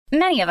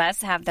Many of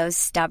us have those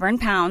stubborn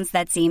pounds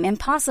that seem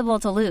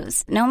impossible to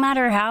lose, no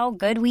matter how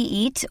good we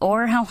eat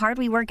or how hard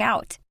we work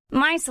out.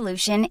 My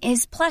solution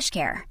is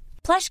PlushCare.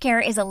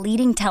 PlushCare is a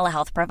leading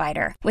telehealth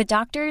provider with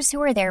doctors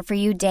who are there for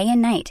you day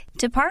and night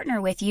to partner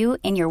with you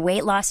in your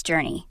weight loss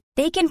journey.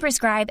 They can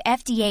prescribe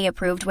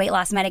FDA-approved weight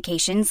loss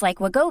medications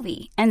like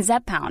Wegovy and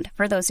Zepbound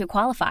for those who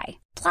qualify.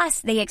 Plus,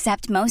 they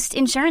accept most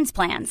insurance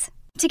plans.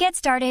 To get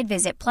started,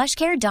 visit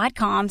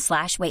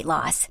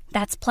plushcare.com/weightloss.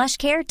 That's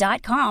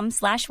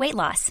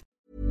plushcare.com/weightloss.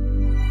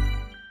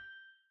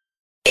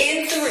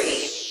 In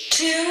 3,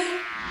 2,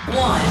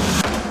 1.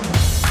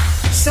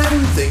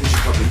 7 things you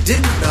probably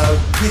didn't know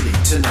you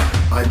need to know.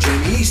 I'm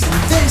Jamie East,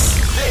 and this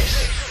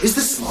is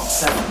the Smart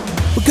 7.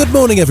 Well, good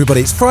morning,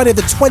 everybody. It's Friday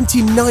the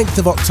 29th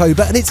of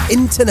October, and it's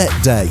Internet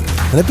Day.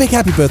 And a big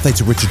happy birthday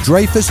to Richard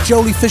Dreyfuss,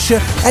 Jolie Fisher,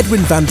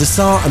 Edwin van der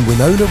Sar and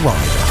Winona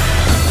Ryder.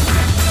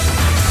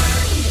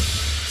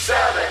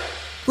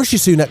 Rishi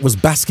Sunak was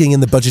basking in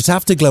the budget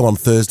afterglow on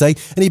Thursday,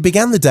 and he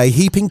began the day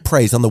heaping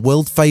praise on the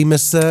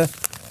world-famous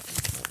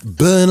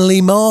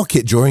Burnley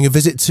Market during a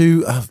visit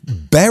to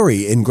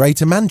Bury in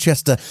Greater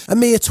Manchester, a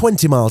mere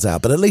 20 miles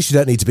out, but at least you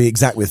don't need to be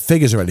exact with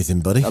figures or anything,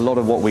 buddy. A lot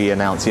of what we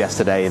announced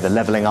yesterday, the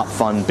Levelling Up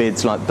Fund,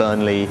 bids like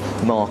Burnley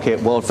Market,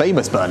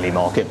 world-famous Burnley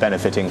Market,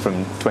 benefiting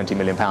from £20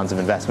 million of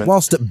investment.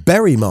 Whilst at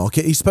Bury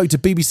Market, he spoke to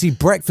BBC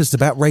Breakfast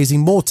about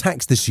raising more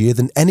tax this year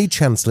than any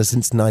Chancellor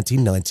since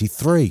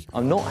 1993.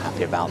 I'm not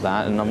happy about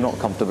that, and I'm not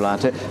comfortable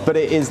at it, but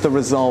it is the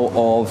result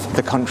of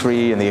the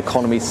country and the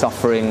economy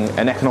suffering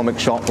an economic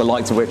shock, the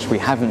likes of which we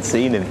haven't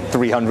seen in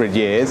 300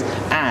 years,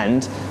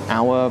 and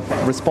our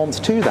response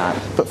to that.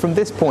 But from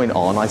this point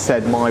on, I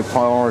said my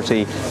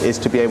priority is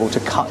to be able to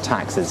cut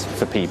taxes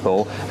for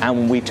people,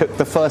 and we took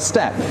the first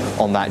step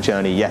on that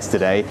journey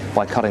yesterday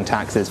by cutting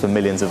taxes for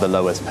millions of the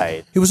lowest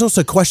paid. He was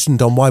also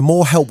questioned on why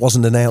more help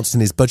wasn't announced in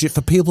his budget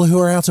for people who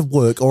are out of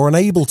work or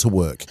unable to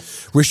work.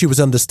 Rishi was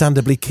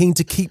understandably keen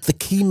to keep the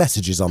key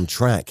messages on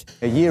track.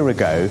 A year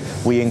ago,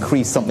 we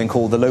increased something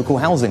called the local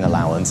housing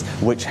allowance,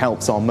 which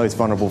helps our most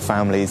vulnerable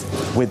families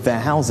with their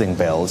housing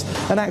bills.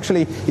 And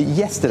actually,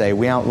 yesterday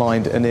we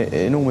outlined an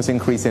enormous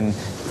increase in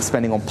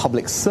spending on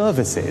public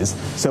services.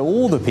 So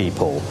all the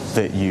people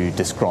that you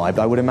described,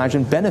 I would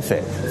imagine,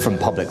 benefit from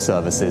public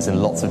services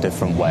in lots of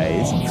different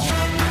ways.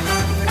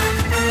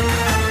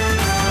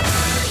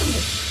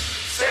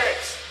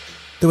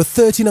 There were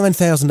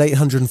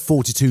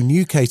 39,842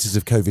 new cases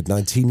of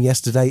COVID-19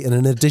 yesterday and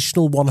an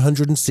additional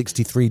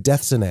 163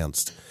 deaths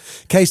announced.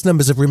 Case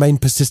numbers have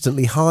remained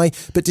persistently high,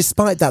 but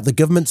despite that, the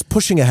government's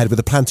pushing ahead with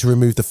a plan to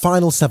remove the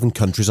final 7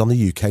 countries on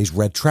the UK's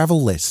red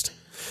travel list.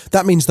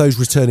 That means those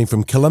returning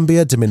from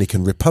Colombia,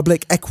 Dominican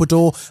Republic,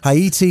 Ecuador,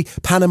 Haiti,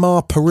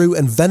 Panama, Peru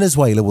and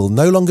Venezuela will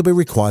no longer be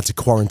required to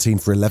quarantine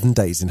for 11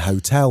 days in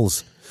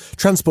hotels.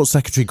 Transport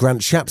Secretary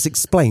Grant Shapps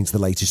explains the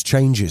latest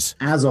changes.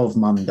 As of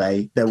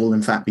Monday, there will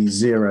in fact be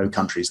 0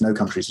 countries, no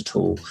countries at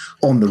all,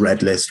 on the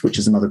red list, which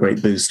is another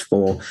great boost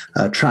for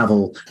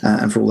travel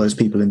and for all those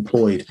people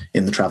employed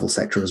in the travel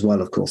sector as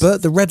well, of course.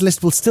 But the red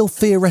list will still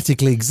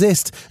theoretically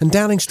exist, and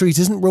Downing Street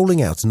isn't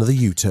ruling out another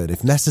U-turn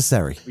if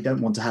necessary. We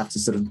don't want to have to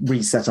sort of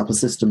reset up a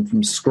system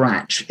from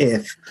scratch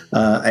if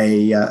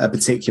a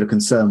particular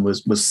concern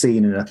was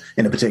seen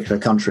in a particular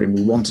country, and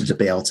we wanted to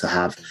be able to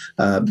have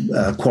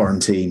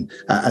quarantine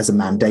as a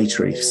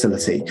mandatory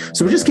facility.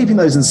 So we're just keeping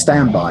those in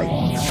standby.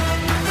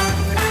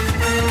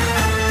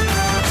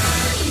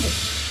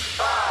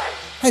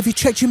 Hey, have you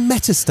checked your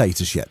Meta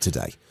status yet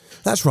today?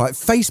 That's right,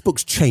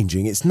 Facebook's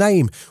changing its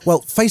name.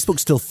 Well,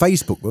 Facebook's still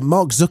Facebook, but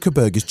Mark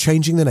Zuckerberg is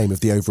changing the name of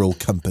the overall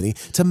company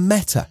to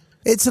Meta.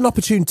 It's an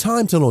opportune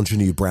time to launch a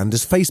new brand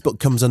as Facebook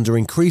comes under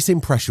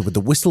increasing pressure with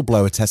the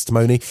whistleblower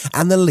testimony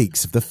and the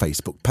leaks of the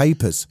Facebook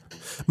papers.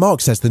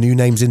 Mark says the new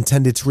name's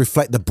intended to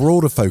reflect the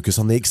broader focus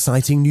on the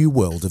exciting new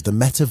world of the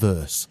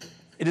metaverse.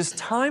 It is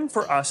time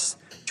for us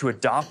to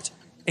adopt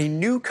a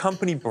new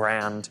company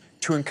brand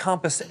to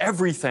encompass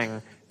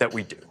everything that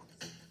we do.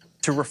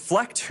 To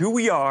reflect who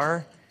we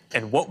are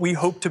and what we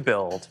hope to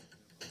build,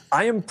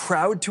 I am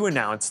proud to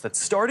announce that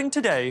starting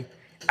today,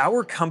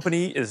 our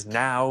company is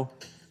now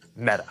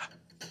Meta.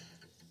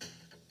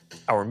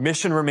 Our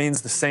mission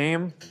remains the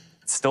same.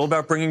 It's still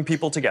about bringing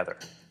people together.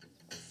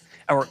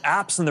 Our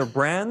apps and their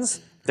brands,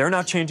 they're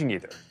not changing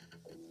either.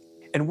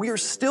 And we are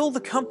still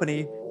the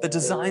company that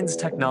designs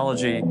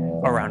technology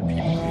around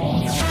people.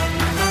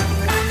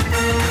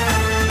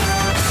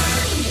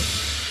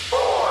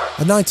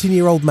 A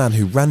 19-year-old man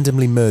who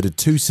randomly murdered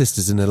 2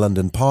 sisters in a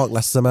London park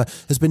last summer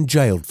has been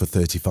jailed for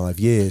 35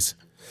 years.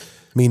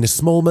 Mina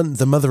Smallman,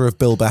 the mother of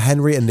Bilba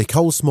Henry and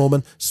Nicole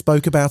Smallman,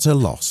 spoke about her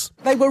loss.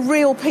 They were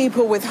real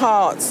people with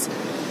hearts.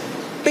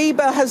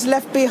 Biba has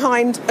left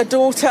behind a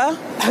daughter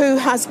who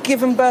has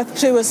given birth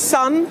to a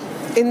son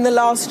in the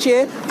last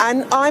year,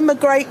 and I'm a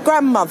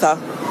great-grandmother.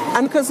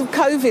 And because of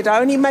COVID,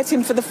 I only met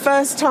him for the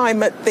first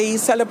time at the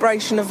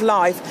celebration of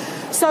life.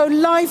 So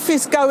life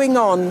is going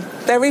on.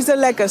 There is a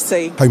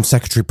legacy. Home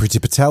Secretary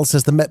Priti Patel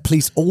says the Met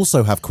Police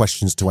also have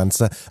questions to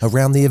answer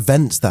around the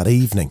events that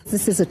evening.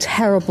 This is a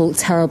terrible,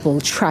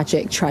 terrible,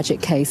 tragic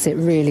case. It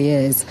really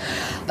is.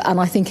 And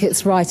I think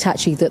it's right,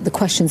 actually, that the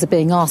questions are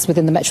being asked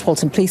within the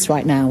Metropolitan Police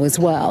right now as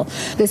well.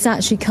 This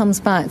actually comes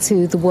back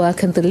to the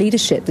work and the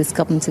leadership this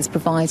government is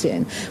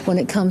providing when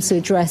it comes to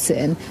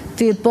addressing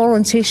the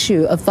abhorrent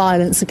issue of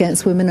violence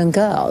against women and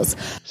girls.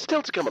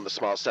 Still to come on the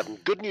Smart 7,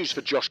 good news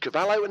for Josh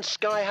Cavallo, and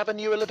Sky have a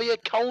new Olivia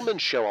Colman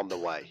show on the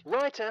way.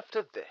 Right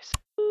after this.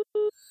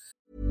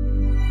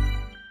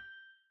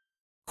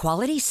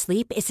 Quality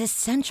sleep is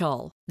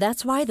essential.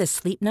 That's why the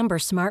Sleep Number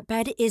Smart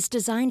Bed is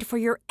designed for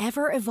your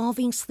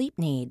ever-evolving sleep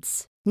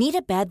needs. Need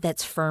a bed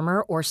that's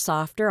firmer or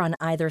softer on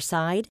either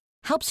side?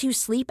 Helps you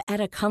sleep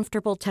at a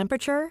comfortable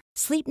temperature?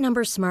 Sleep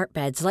Number Smart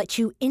Beds let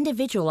you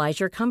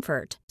individualize your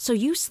comfort, so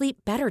you sleep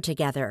better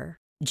together.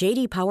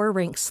 J.D. Power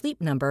ranks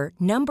Sleep Number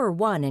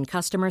 #1 in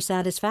customer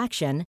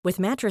satisfaction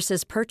with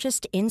mattresses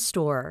purchased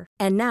in-store.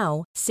 And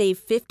now, save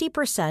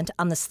 50%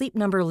 on the Sleep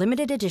Number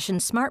Limited Edition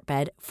Smart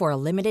Bed for a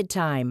limited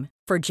time.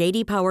 For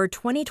J.D. Power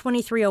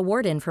 2023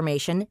 award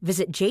information,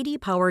 visit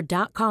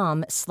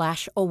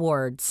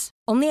jdpower.com/awards.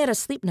 Only at a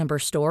Sleep Number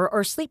store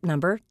or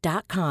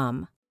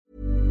sleepnumber.com.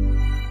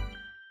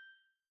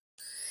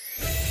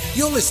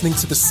 You're listening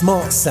to the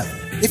Smart 7.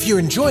 If you're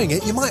enjoying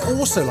it, you might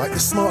also like the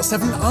Smart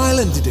 7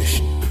 Ireland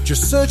edition.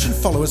 Just search and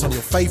follow us on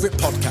your favourite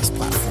podcast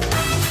platform.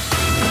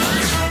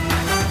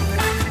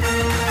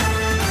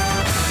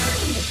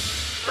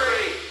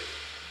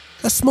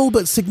 A small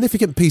but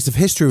significant piece of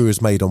history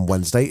was made on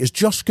Wednesday as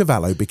Josh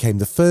Cavallo became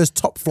the first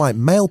top-flight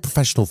male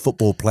professional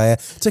football player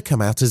to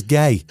come out as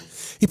gay.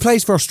 He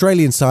plays for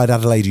Australian side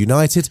Adelaide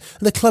United,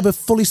 and the club have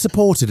fully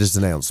supported his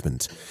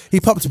announcement. He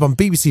popped up on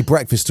BBC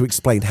Breakfast to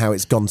explain how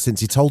it's gone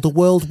since he told the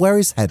world where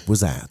his head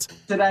was at.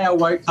 Today I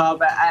woke up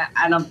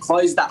and I've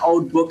closed that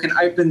old book and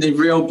opened the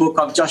real book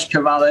of Josh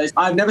Cavallo.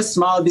 I've never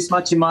smiled this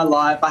much in my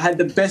life. I had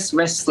the best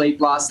rest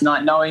sleep last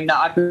night, knowing that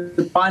I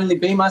could finally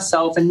be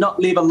myself and not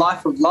live a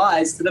life of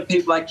lies to the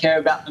people I care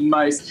about the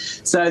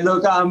most. So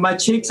look, my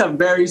cheeks are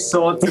very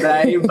sore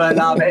today, but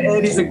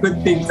it is a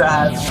good thing to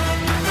have.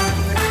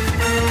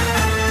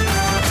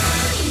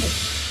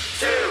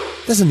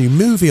 There's a new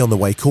movie on the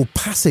way called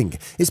Passing.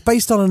 It's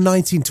based on a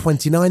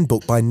 1929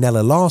 book by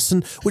Nella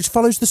Larson, which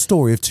follows the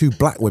story of two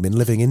black women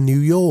living in New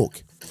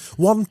York.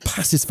 One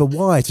passes for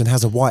white and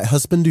has a white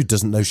husband who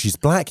doesn't know she's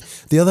black.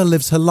 The other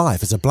lives her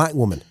life as a black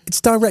woman.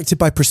 It's directed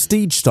by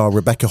Prestige star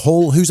Rebecca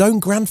Hall, whose own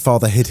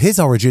grandfather hid his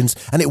origins,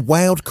 and it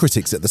wowed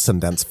critics at the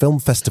Sundance Film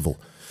Festival.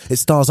 It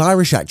stars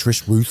Irish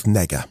actress Ruth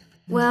Negga.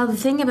 Well, the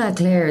thing about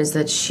Claire is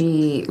that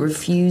she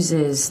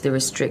refuses the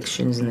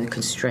restrictions and the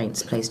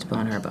constraints placed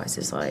upon her by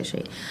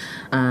society.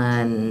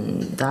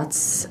 And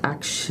that's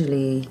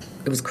actually,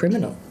 it was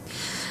criminal.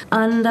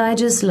 And I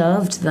just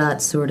loved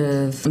that sort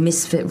of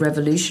misfit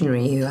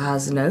revolutionary who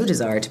has no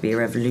desire to be a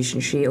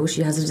revolutionary. All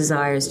she has a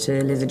desire is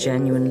to live a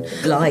genuine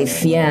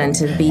life, and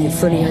to be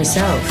fully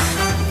herself.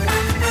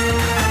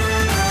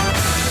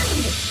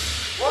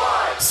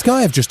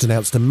 Sky have just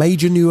announced a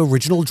major new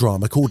original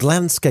drama called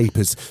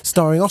Landscapers,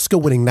 starring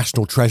Oscar-winning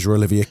national treasure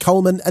Olivia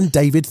Colman and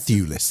David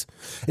Thewlis.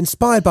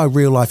 Inspired by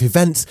real-life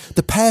events,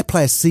 the pair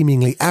play a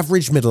seemingly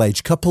average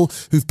middle-aged couple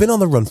who've been on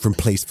the run from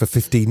police for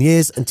 15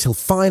 years until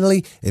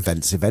finally,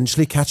 events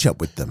eventually catch up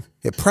with them.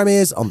 It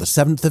premieres on the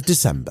 7th of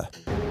December.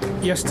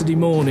 Yesterday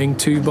morning,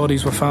 2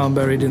 bodies were found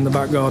buried in the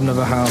back garden of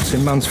a house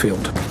in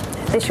Mansfield.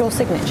 Is this your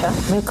signature?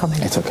 No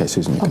comment. It's okay,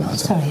 Susan, you can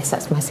answer. Sorry, yes,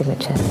 that's my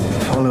signature.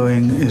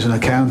 Following is an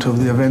account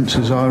of the events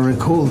as I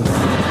recall them.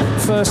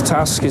 First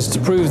task is to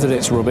prove that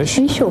it's rubbish.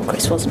 Are you sure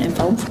Chris wasn't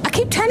involved? I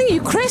keep telling you,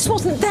 Chris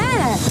wasn't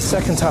there!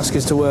 Second task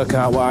is to work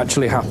out what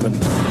actually happened.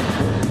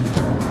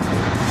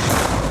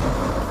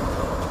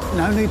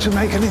 No need to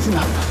make anything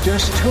up.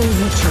 Just tell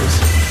the truth.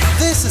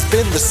 This has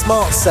been the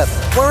Smart 7.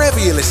 Wherever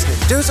you're listening,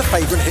 do us a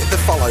favour and hit the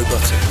follow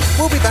button.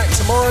 We'll be back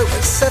tomorrow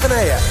at 7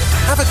 a.m.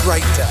 Have a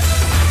great day.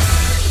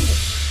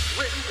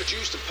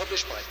 Produced and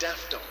published by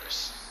Daft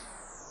Doris.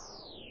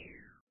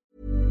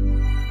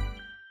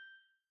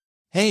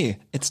 Hey,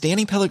 it's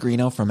Danny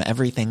Pellegrino from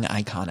Everything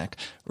Iconic.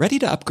 Ready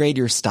to upgrade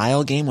your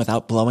style game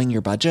without blowing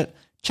your budget?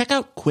 Check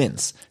out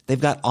Quince.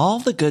 They've got all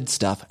the good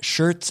stuff,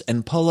 shirts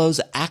and polos,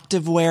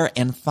 activewear,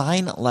 and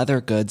fine leather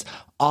goods,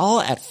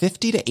 all at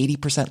 50 to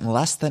 80%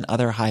 less than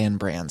other high-end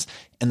brands.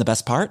 And the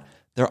best part?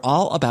 They're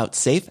all about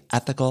safe,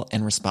 ethical,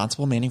 and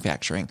responsible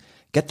manufacturing.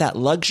 Get that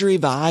luxury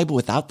vibe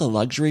without the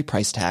luxury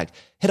price tag.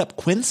 Hit up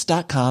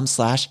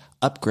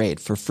quince.com/upgrade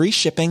for free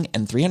shipping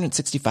and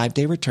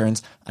 365-day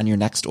returns on your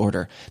next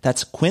order.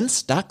 That's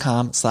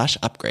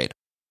quince.com/upgrade.